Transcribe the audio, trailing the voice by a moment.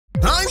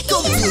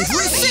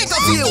completely sick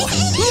of you!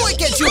 Why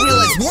can't you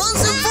realize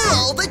once and for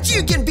all that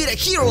you can beat a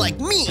hero like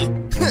me?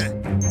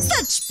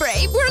 Such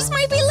brave words,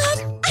 my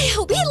beloved. I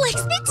hope he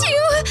likes me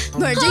too.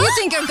 Where do you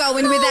think you're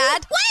going with that?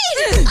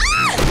 Wait!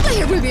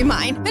 Player will be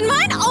mine, and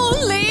mine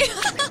only.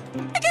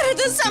 I gotta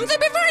do something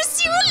before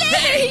it's too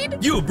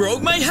late. You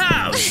broke my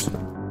house.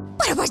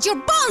 What about your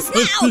bones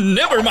now?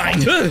 Never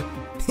mind.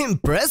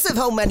 Impressive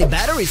how many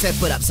batteries I've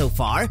put up so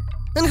far.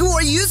 And who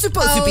are you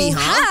supposed to be, huh?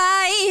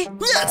 Hi!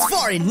 That's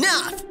far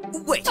enough!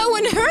 Wait. I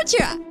won't hurt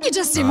you. You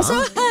just seem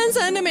so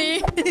handsome to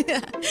me.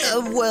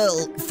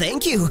 Well,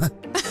 thank you.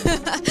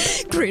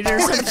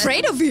 Critters are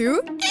afraid of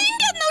you. Ain't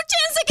got no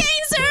chance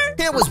against her.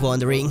 I was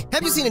wondering,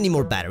 have you seen any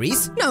more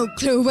batteries? No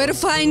clue where to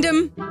find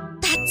them.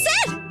 That's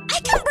it. I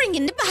can bring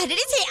in the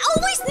batteries he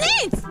always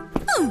needs.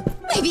 Oh,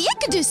 maybe I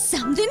could do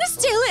something to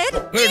steal it.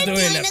 We're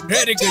doing a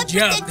pretty good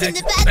job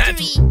protecting the taking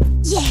battery.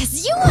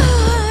 Yes, you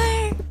are.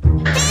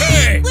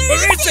 Hey,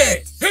 where is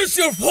it? It's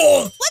your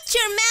fault. Watch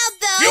your mouth,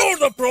 though. You're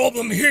the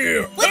problem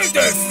here. What Like did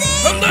you this.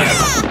 say? And there.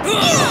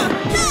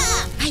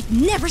 I've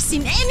never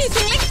seen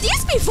anything like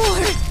this before.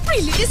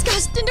 Really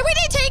disgusting the way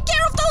they take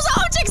care of those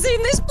objects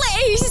in this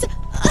place.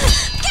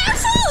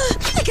 Careful!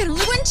 I got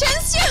only one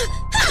chance to...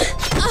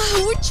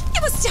 Ouch!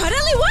 It was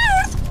totally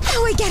worth.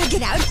 Now I gotta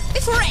get out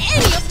before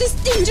any of these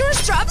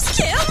dangerous traps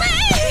kill me.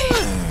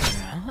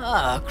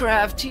 Ah,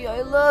 Crafty,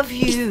 I love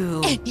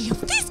you. If any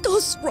of this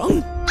goes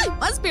wrong, I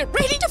must be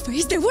ready to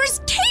face the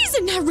worst case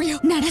scenario.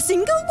 Not a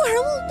single word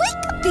will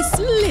wake up this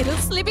little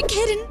sleepy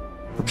kitten.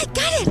 I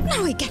got it.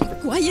 Now I gotta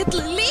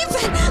quietly leave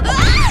it.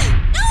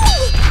 Ah!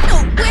 No!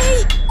 No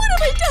way! What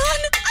have I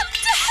done? I'm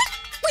dead!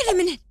 Wait a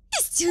minute.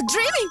 He's still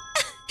dreaming.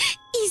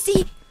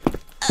 Easy.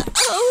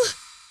 Oh.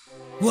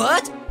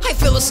 What? I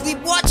fell asleep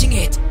watching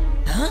it.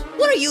 Huh?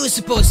 What are you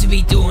supposed to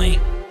be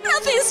doing?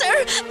 Nothing,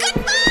 sir.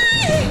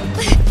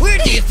 Goodbye! Where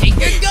do you think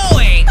you're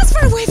going? As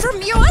far away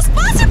from you as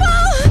possible!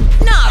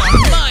 Not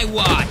on my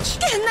watch!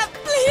 Kenna,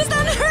 please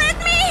don't hurt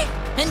me!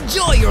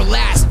 Enjoy your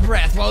last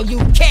breath while you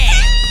can!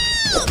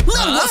 That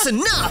was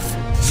enough!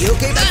 You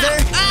okay back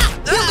there?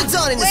 We'll be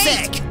done in a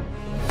sec!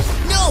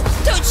 No!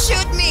 Don't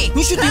shoot me!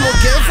 You should be more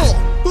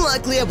careful!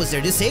 Luckily I was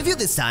there to save you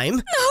this time.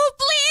 No,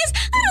 please!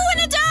 I don't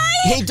want to die!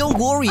 Hey, don't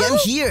worry, I'm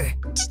here!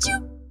 Did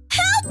you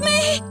help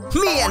me?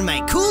 Me and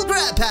my cool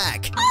grab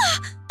pack!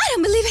 I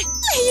don't believe it!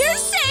 Player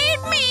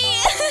saved me!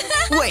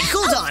 Wait,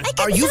 hold on!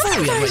 Are you for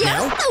real right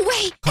now? No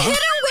way! Don't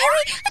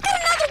worry! I got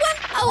another one!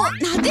 Oh,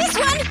 not this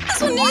one!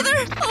 This one neither!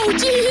 Oh,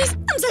 jeez!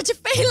 I'm such a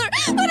failure!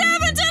 What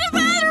happened to the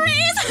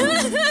batteries?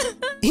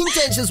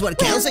 Intentions what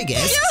counts, I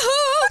guess.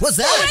 Yoo-hoo! What's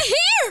that? Right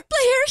here!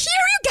 Player,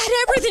 here you got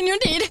everything you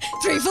need!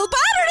 3 full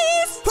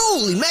batteries!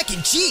 Holy mac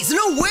and cheese,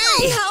 no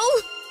way!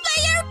 No!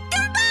 Player,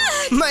 come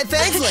back! My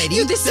thanks, lady!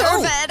 You deserve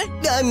Oh, it!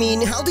 I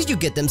mean, how did you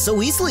get them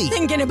so easily?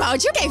 Thinking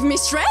about you gave me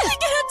strength! I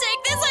cannot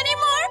take this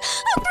anymore!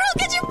 How cruel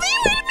could you be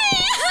with me?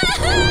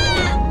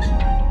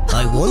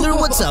 I wonder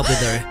what's up with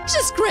her.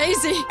 She's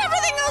crazy!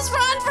 Everything goes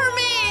wrong for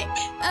me!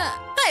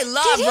 I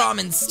love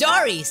ramen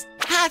stories!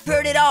 I've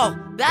heard it all!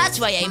 That's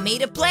why I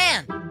made a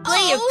plan!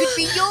 Player could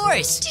be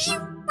yours! Do you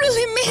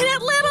really mean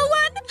it, little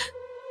one?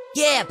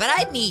 Yeah, but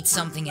I need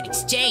something in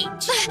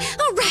exchange!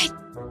 Alright,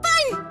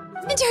 fine!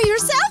 Enjoy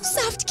yourself,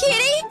 soft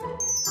kitty!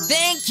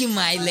 Thank you,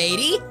 my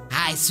lady!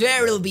 I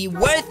swear it'll be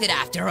worth it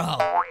after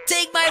all!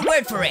 Take my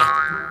word for it!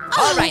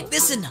 Alright,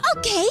 listen up!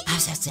 Okay,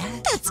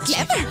 that's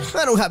clever!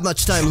 I don't have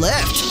much time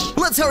left.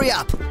 Let's hurry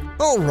up.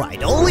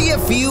 Alright, only a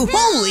few.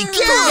 Holy There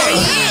cow! he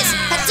is!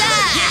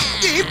 Attack!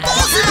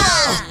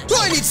 Impossible!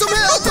 I need some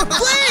help,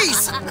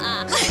 please!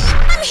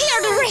 I'm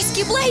here to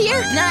rescue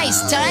Player!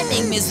 Nice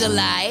timing, Miss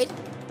Elide!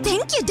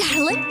 Thank you,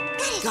 darling!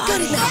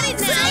 Got it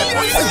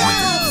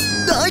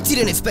I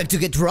didn't expect to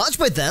get rushed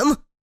by them.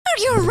 Are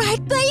you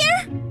alright,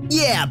 Player?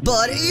 Yeah,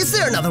 but is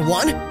there another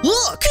one?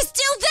 Look! He's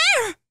still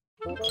there!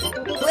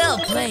 Well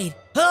played!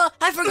 Oh,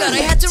 I forgot I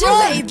had to Too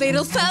run! late,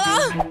 little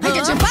fella! I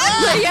got your back,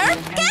 Player!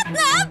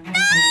 Catnap!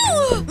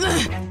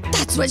 No!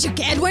 That's what you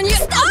get when you...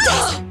 Stop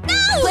this!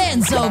 No!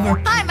 Plan's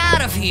over! I'm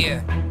out of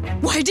here!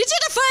 Why did you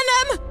defend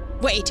them?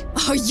 Wait,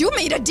 oh, you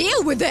made a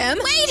deal with them?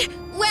 Wait,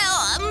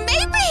 well,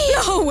 maybe...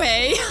 No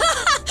way!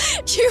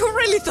 You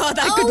really thought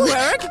that could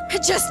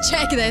work? Just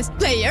check this.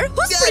 Player,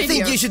 who's I prettier?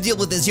 think you should deal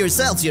with this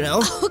yourselves, you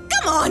know? Oh,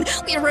 come on!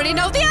 We already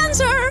know the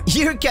answer!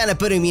 You're kinda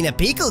putting me in a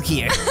pickle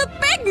here.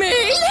 Beg me!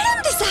 Let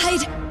him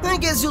decide! I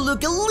guess you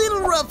look a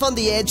little rough on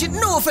the edge.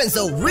 No offense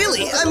though,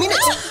 really. I mean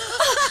it's...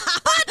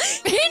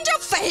 In your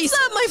face!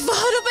 Let my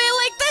father be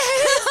like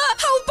this!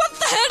 How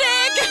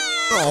pathetic!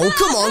 Oh,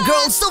 come on,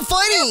 girl, stop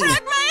fighting!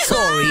 Broke my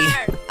Sorry.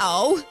 heart.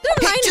 Oh, don't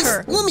Hey, mind just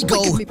her. let me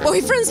go. We could be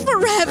boyfriends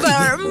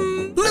forever.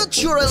 Not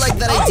sure I like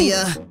that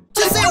idea.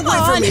 Just stay Come away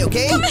on, from me,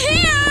 okay? Come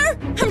here!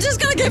 I'm just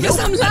gonna give you Nope,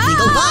 some a love!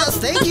 legal pass,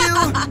 thank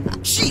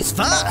you! She's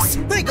fast!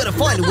 I gotta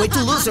find a way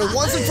to lose her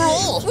once and for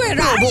all! Where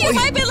Oh, are you, boy.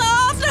 my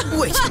beloved?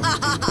 Wait!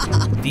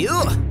 Phew!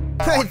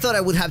 I thought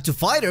I would have to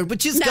fight her,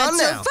 but she's Not gone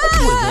so now!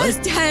 Wait, what?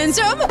 fast,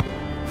 handsome!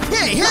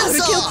 Hey, hands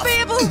How to off! kill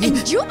people,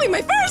 and you'll be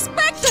my first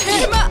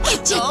victim!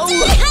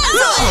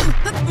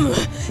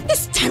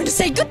 It's time to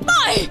say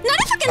goodbye! Not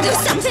if I can do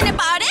something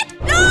about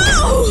it!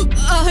 No!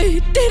 I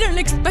didn't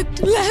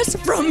expect less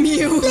from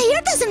you.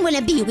 Player doesn't want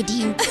to be with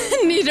you.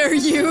 Neither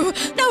you.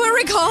 Now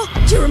I recall,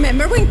 do you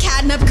remember when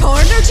Catnap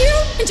cornered you?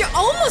 And you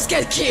almost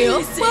got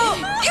killed? Well,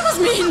 it was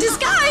me in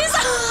disguise.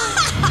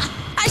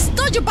 I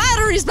stole your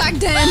batteries back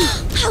then.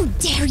 How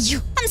dare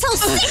you! I'm so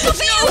sick of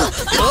you!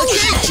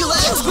 Okay,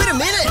 chillax, wait a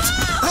minute!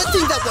 I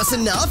think that was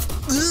enough.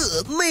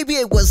 Ugh, maybe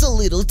I was a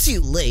little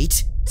too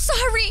late.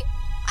 Sorry,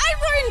 I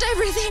ruined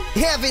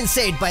everything. Have been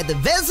saved by the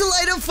vessel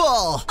item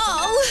fall.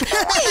 Oh,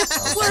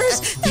 it's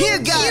worse. You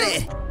got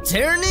it.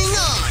 Turning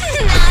on.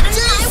 Not on my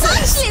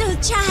Jesus! watch,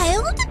 little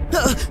child!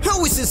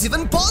 How is this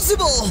even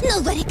possible?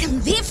 Nobody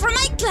can leave from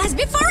my class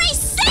before I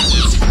say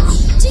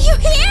it! Do you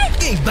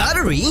hear? A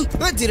battery?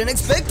 I didn't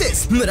expect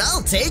this, but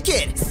I'll take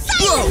it.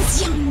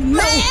 Silence, young No,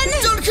 man!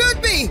 don't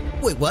hurt me!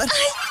 Wait, what?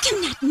 I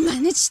cannot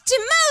manage to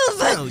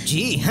move! Oh,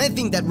 gee, I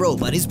think that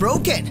robot is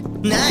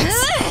broken. Nice.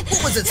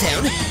 What was the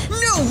sound?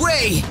 No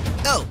way!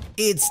 Oh,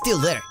 it's still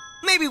there.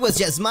 Maybe it was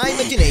just my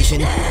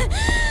imagination.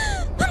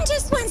 I'm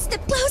just one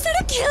step closer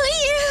to kill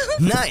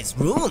you! Nice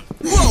room.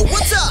 Whoa,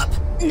 what's up?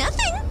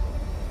 Nothing?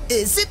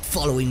 Is it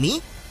following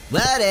me?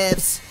 What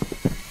ifs?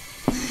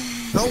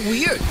 Oh,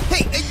 weird.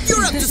 Hey,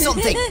 you're up to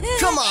something.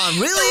 Come on,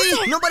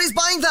 really? Nobody's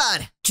buying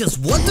that. Just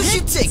what does she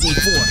take me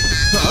for?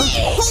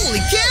 Huh? Holy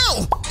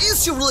cow!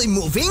 Is she really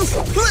moving?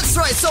 Let's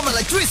try some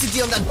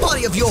electricity on that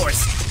body of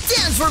yours.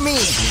 Dance for me.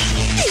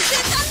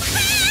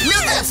 Now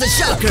that's a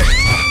shocker.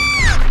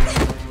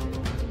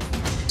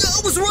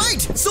 I was right.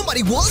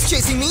 Somebody was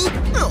chasing me.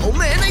 Oh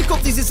man, I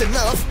hope this is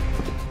enough.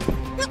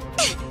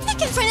 I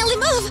can finally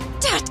move!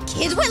 That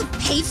kid will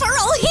pay for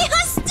all he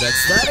has done!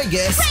 That's that, I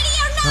guess. Ready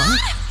or not?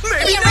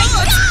 Maybe Here not.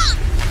 I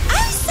go!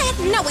 I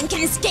said no one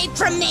can escape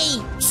from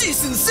me!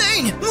 She's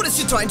insane. What is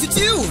she trying to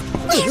do?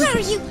 Where are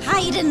you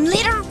hiding,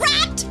 little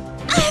rat?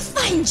 I'll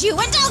find you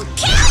and I'll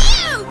kill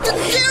you!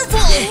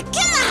 Careful!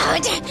 Come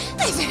out!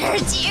 I've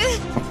hurt you!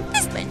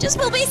 This vengeance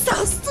will be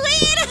so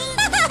sweet!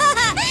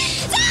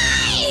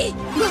 Die!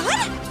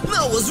 What?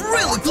 That was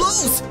really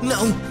close.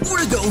 Now,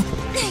 where to go?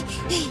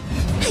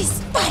 I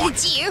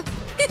spotted you!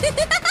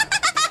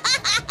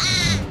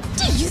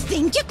 Do you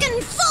think you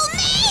can fool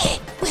me?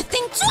 We'll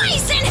think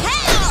twice in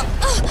hell!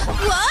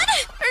 What?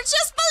 They're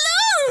just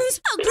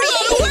balloons! Oh, Run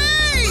great!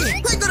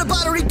 away! I got a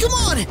battery. Come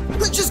on!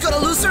 I just gotta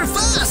lose her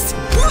fast.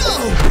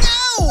 Whoa!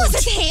 Was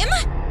Ouch! it him?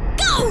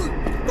 Go!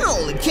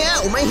 Holy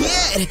cow, my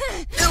head!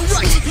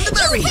 Right, the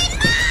battery.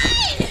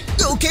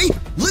 Mine! Okay,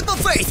 leap of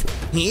faith.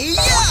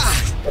 Yeah!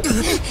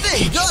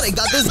 Thank God I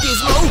got this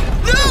gizmo.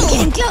 No!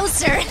 Getting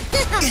closer!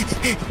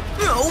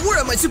 No, where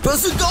am I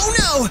supposed to go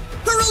now?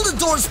 Are all the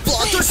doors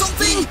blocked or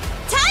something?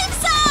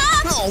 Time's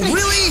up! Oh,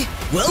 really?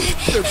 Well,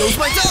 there goes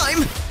my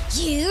time.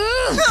 You!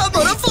 I'm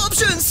out of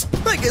options.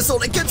 I guess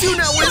all I can do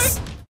now is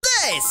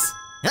this.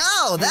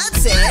 Oh,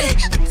 that's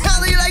it.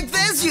 How do you like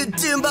this, you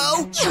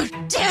Dumbo? You're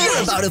You're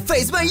dead! about to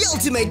face my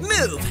ultimate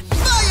move.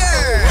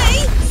 Fire!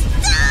 Wait!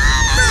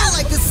 Stop! Burn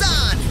like the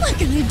sun. What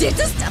can I do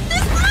to stop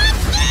this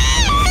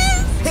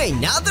madness?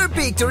 Another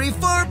victory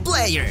for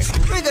player.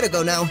 I gotta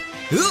go now.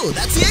 Ooh,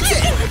 that's the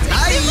exit.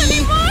 Bye.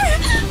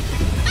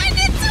 I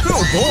need to...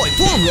 Oh boy,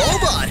 poor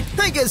robot.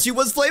 I guess she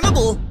was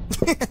flammable.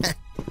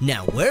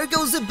 Now where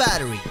goes the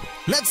battery?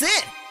 That's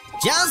it.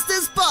 Just the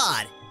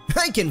spot.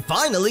 I can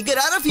finally get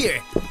out of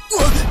here.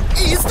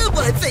 It's not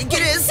what I think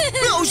it is.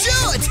 Oh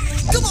shoot!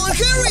 Come on,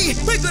 hurry!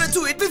 I gotta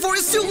do it before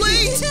it's too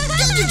late.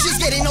 Can't you just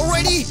get in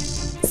already?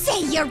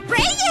 Say your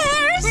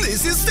prayers!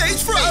 This is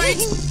stage fright!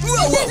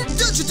 Whoa, whoa!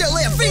 Don't you dare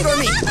lay a finger on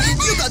me!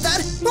 You got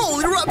that?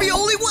 Holy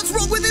ravioli, what's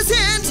wrong with his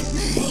hand?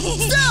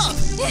 Stop!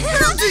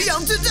 I'm too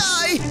young to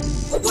die!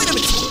 Wait a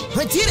minute!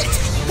 I did it!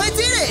 I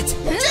did it!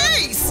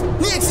 Jace!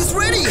 The X is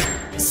ready!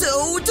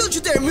 So, don't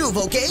you dare move,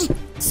 okay?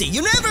 See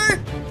you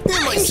never!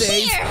 Am I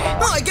safe? here.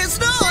 Oh, I guess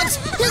not!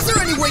 Is there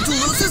any way to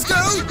lose this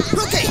girl?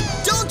 Okay,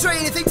 don't try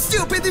anything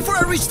stupid before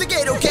I reach the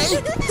gate, okay?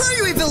 Are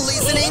you even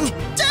listening?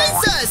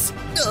 Jesus!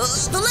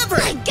 The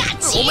lever! I got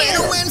Oh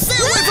man, stay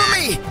away from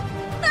me!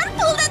 Don't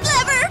pull that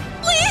lever!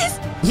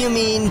 Please! You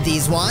mean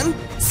this one?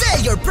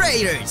 Say your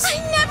prayers! I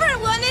never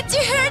wanted to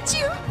hurt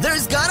you.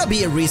 There's gotta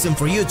be a reason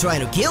for you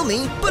trying to kill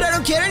me, but I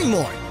don't care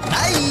anymore.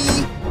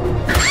 Bye!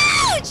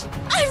 Ouch!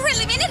 I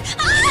really mean it.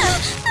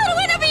 Ah! I don't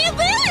want to be a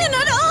villain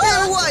at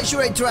all. Why should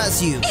I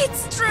trust you?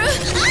 It's true.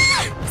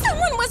 Ah!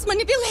 Someone was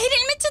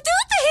manipulating me to do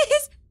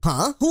this.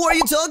 Huh? Who are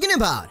you talking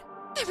about?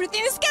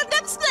 Everything is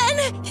Catnap's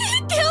plan.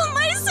 He killed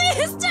my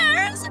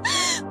sisters.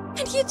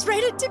 And he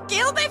tried to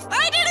kill by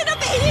fighting and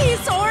obeying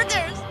his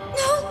orders.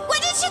 No,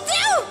 what did you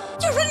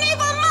do? You're an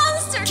evil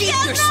monster, Keep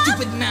your Catnap.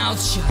 stupid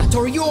mouth shut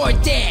or you're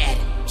dead.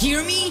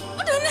 Hear me?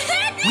 Don't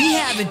hurt me. We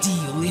have a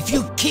deal if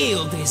you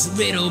kill this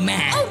little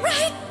man. All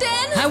right,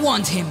 then. I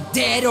want him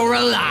dead or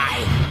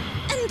alive.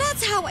 And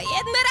that's how I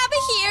ended up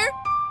here.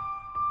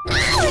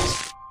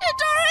 Ouch! The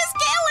door is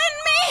killing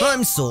me.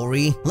 I'm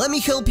sorry. Let me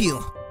help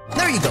you.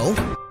 There you go.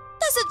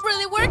 Does it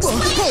really work?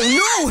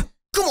 Oh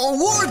no! Come on,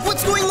 Ward,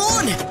 what's going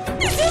on?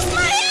 This is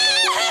my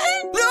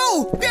hand!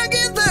 No! Hang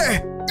in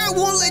there! I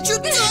won't let you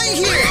die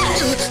here!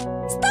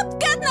 Stop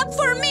getting up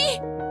for me!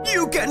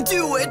 You can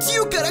do it!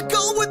 You gotta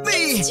go with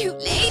me! It's too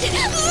late!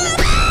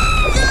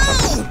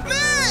 No!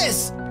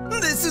 Miss!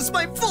 This is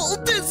my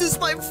fault! This is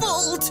my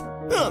fault!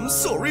 I'm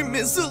sorry,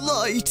 Miss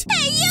Light.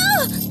 Hey,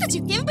 you! Could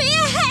you give me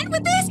a hand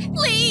with this,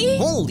 please?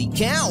 Holy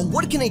cow,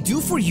 what can I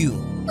do for you?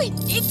 We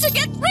need to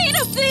get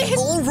rid of this!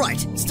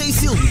 Alright, stay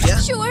still, will ya?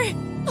 Sure.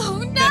 Oh,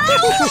 no!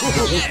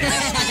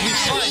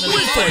 We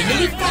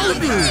finally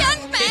found you!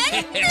 Young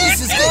man! This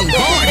is getting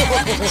hard!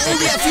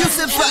 Only a few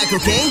steps back,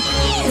 okay?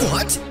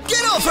 What?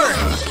 Get off her!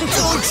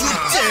 Don't you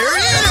dare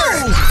hit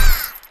her!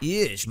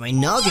 Ish, my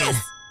noggin.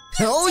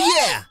 Oh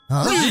yeah!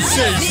 Huh? He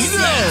says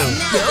no!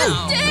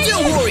 No!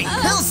 Don't worry!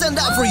 I'll stand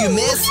out for you,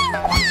 miss!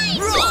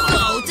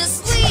 Go to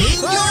sleep. In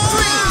your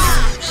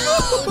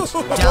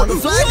dreams! Down the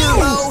flag,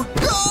 Nemo!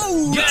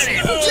 Go! Got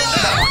it!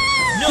 Down!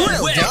 No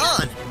Well way!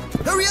 done!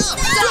 Hurry up!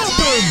 Stop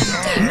him!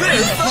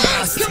 Move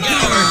fast! Come on!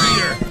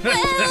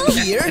 Well,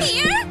 Here?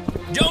 here?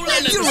 Don't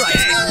let him You're right!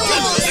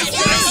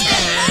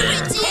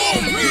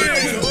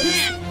 Origin!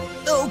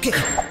 Okay,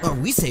 are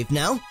we safe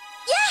now?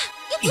 Yeah,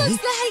 it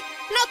looks like...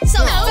 Not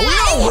so fast!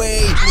 No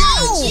way!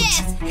 Oh, Ouch!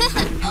 yes! The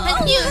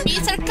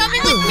newbies are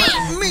coming with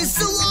me! Miss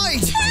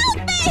Light! Help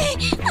me!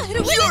 I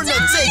don't You're want to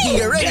not die! taking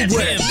her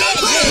anywhere! him,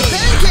 Hey,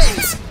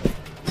 pancakes!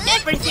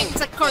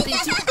 Everything's according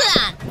to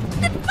plan!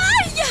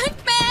 Goodbye, young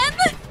man!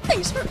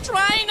 Thanks for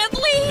trying at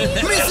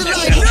least! Miss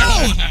Light,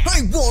 no!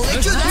 I won't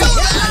let you do that!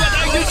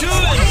 What are you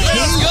doing?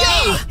 Let's go!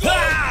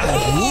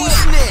 Who's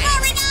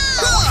next?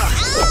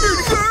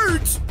 It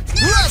hurts!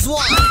 Last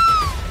one!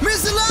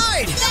 Miss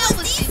Light! That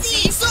was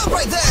easy! Stop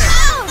right there!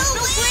 Oh, no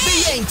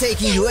way! They ain't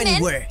taking you Man,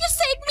 anywhere! you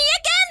saved me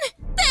again!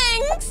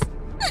 Thanks!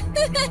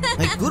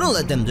 I couldn't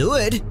let them do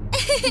it!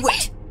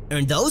 Wait,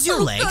 aren't those your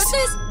Oh, legs?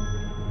 goodness.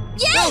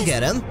 Yes! I'll get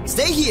them!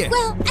 Stay here!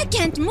 Well, I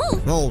can't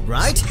move.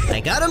 Alright, I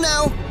got them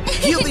now!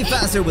 You'll be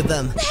faster with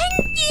them!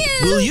 Thank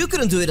you! Well, you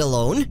couldn't do it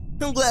alone!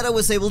 I'm glad I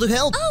was able to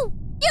help! Oh,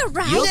 you're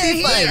right. You'll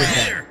be fine with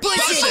them!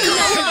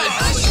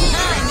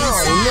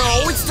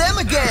 Oh no, it's them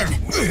again!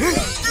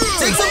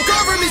 Take some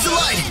cover, Miss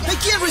Light! I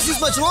can't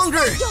resist much longer!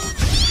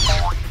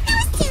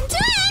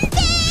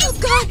 Oh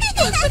God,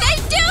 what could I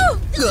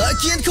do? I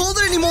can't hold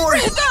it anymore!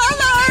 The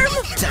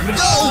alarm! Time to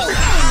go!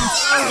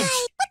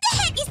 What the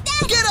heck is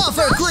that? Get off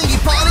her, clingy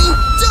potty!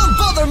 Don't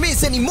bother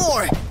Miss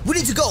anymore! We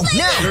need to go,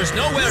 now! There's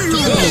nowhere to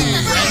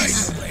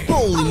go!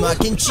 Holy mac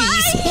and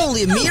cheese!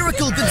 Only a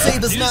miracle could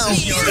save us now!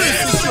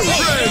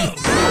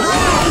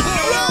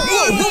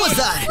 Whoa, what was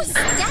that? What's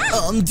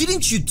that?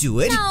 Didn't you do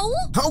it? No.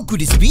 How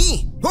could this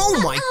be? Oh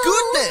my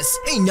goodness!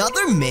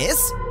 Another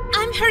miss?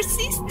 I'm her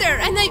sister,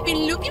 and I've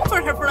been looking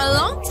for her for a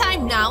long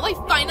time now. I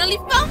finally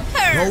found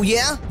her! Oh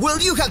yeah? Well,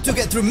 you have to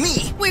get through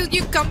me! Will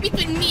you come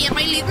between me and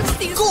my little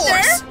sister? Of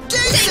course!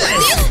 Take Jesus!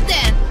 this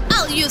then!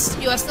 I'll use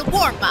you as a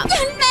warm-up.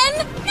 Young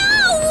man,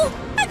 no!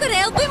 I could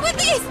help you with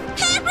this!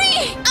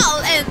 Hurry!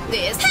 I'll end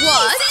this. Hey,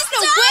 What? sister!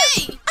 No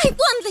way! I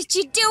won't let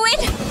you do it!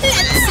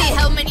 Let's see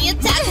how many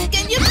attacks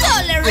can you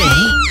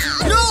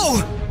tolerate!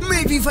 No!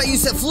 Maybe if I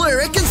use a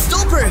flare, I can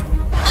stop her!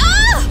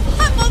 Ah!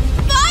 I'm on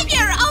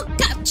fire! I'll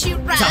catch you,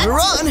 rat! Time to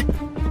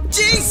run!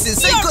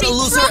 Jesus, I You're gotta in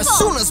lose her as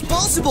trouble. soon as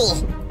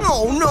possible!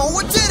 Oh no,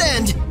 a dead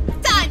end!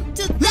 Time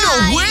to No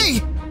die!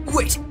 way!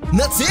 Wait,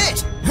 that's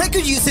it! I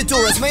could use it to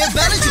my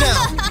advantage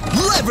now!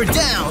 Lever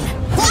down!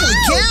 Holy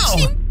Ouch!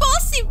 cow!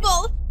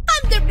 Impossible!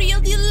 I'm the real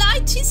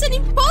delight. She's an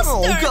imposter.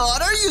 Oh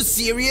god, are you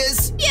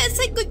serious? Yes,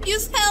 I could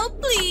use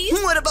help, please.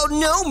 What about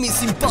no,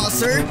 Miss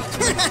Imposter?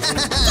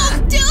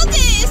 Don't do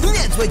this.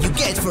 That's what you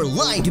get for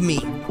lying to me!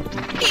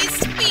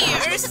 It's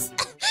fierce.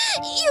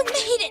 You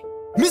made it!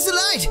 Miss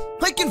Light,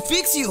 I can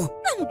fix you!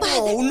 But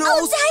Oh no!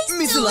 I'll die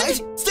Miss soon.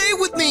 Light, stay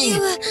with me! You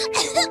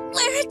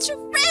were a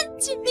true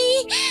friend to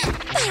me.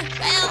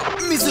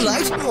 Farewell. Miss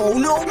Light? Oh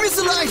no, Miss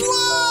Light!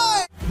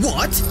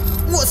 What?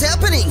 What's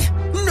happening?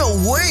 No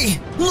way!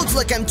 Looks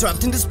like I'm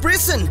trapped in this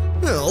prison!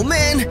 Oh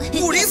man,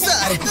 what is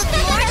that?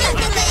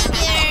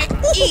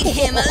 Eat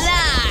him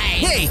alive!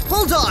 Hey,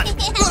 hold on!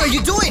 What are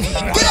you doing?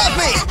 Get off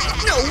me!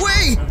 No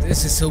way!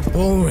 This is so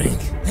boring.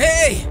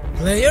 Hey,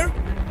 player?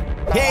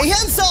 Hey,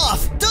 hands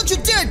off! Don't you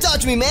dare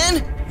touch me,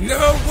 man!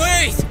 No,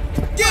 wait!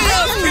 Get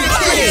off me!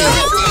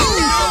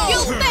 You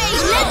pay.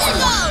 Let's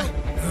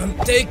go. I'm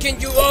taking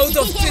you out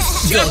of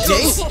this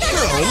Guilty? jungle!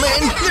 Oh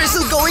man, they're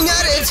still going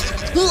at it!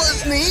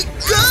 Let me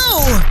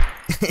go!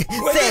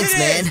 Thanks,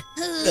 man.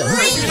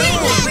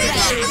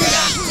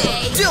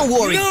 Don't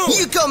worry, No.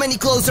 you come any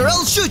closer,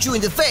 I'll shoot you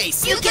in the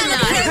face! You cannot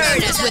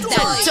hurt us with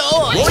that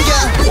toy! Oh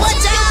yeah!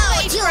 Watch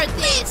out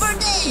for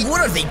this.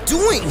 What are they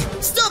doing?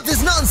 Stop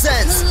this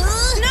nonsense!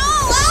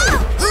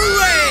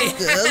 Hooray!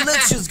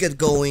 Let's just get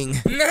going.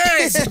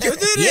 Nice! You did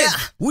it! Yeah,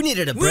 we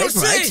needed a We're break,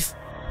 right? safe!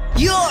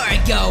 You're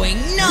going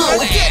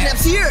nowhere!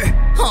 Catnap's here!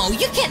 Oh,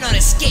 you cannot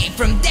escape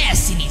from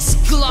Destiny's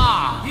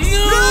claw!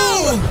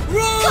 No!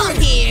 Run!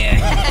 Come here!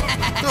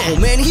 Oh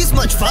man, he's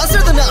much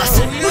faster than us!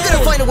 Oh, no. We're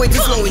gonna find a way to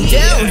slow him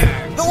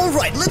down!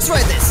 Alright, let's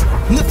try this!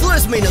 The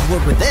flares may not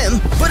work with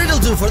them, but it'll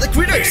do for the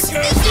critters! Be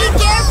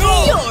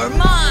careful! You're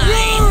mine!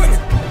 Run!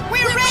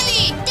 We're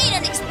ready! They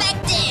don't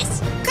expect this!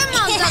 Come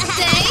on,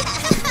 Dante!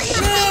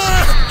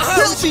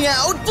 Help me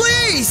out,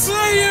 please!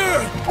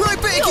 Fire! I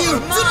beg you, You're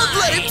do not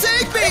let him mine.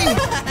 take me!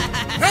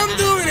 I'm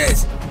doing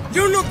it!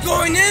 You're not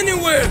going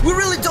anywhere! We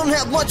really don't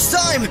have much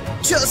time!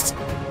 Just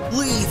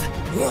leave.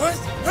 What?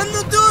 I'm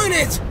not doing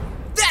it!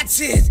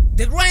 That's it!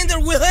 The grinder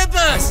will help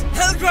us!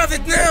 I'll grab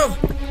it now!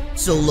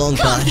 So long,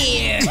 Come bud.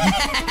 here!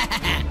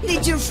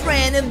 Did your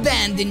friend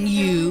abandon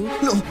you?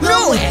 No,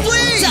 Well,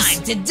 please!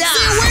 time to die!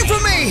 Stay away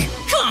from me!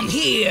 Come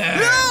here!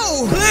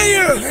 No!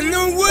 Player!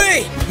 No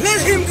way!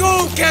 Let him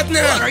go, What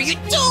Catnap! are you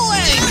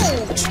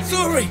doing?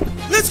 Sorry!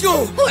 Let's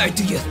go! Where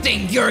do you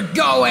think you're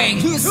going?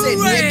 You saved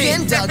me Hooray!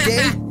 again, Dog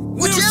Day!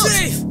 Watch We're out!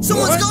 safe!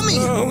 Someone's What? coming!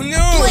 Oh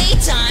no!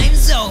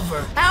 Playtime's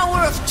over.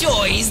 Hour of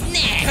joy is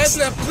next.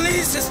 Catnap,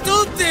 please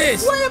stop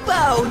this! What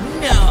about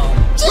no?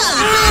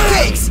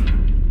 Pancakes!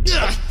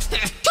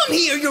 Come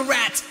here, you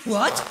rat!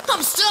 What?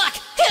 I'm stuck!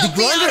 Help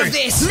me out Grinder! of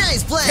this!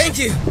 Nice plan! Thank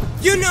you!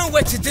 You know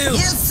what to do!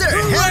 Yes, sir!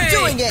 I'm Hooray!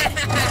 doing it!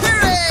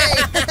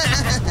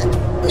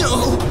 Hooray!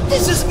 No!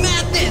 This is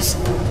madness!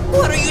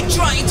 What are you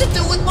trying to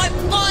do with my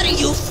body,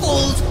 you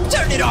fools?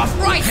 Turn it off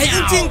right I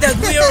now! don't think that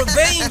we are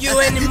obeying you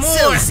It's so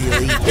anymore!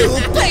 silly.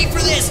 You'll pay for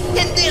this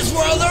in this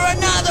world or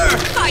another!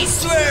 I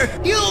swear,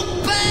 you'll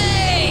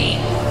pay!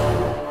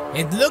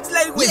 It looks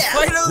like we Yeah,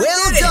 finally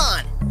well did it!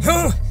 done!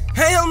 Oh,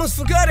 I almost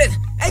forgot it!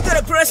 I got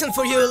a present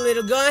for you,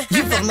 little guy!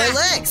 You found my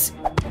legs!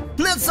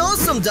 That's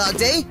awesome, Dog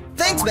Day!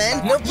 Thanks,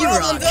 man! No You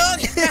problem, rock. dog!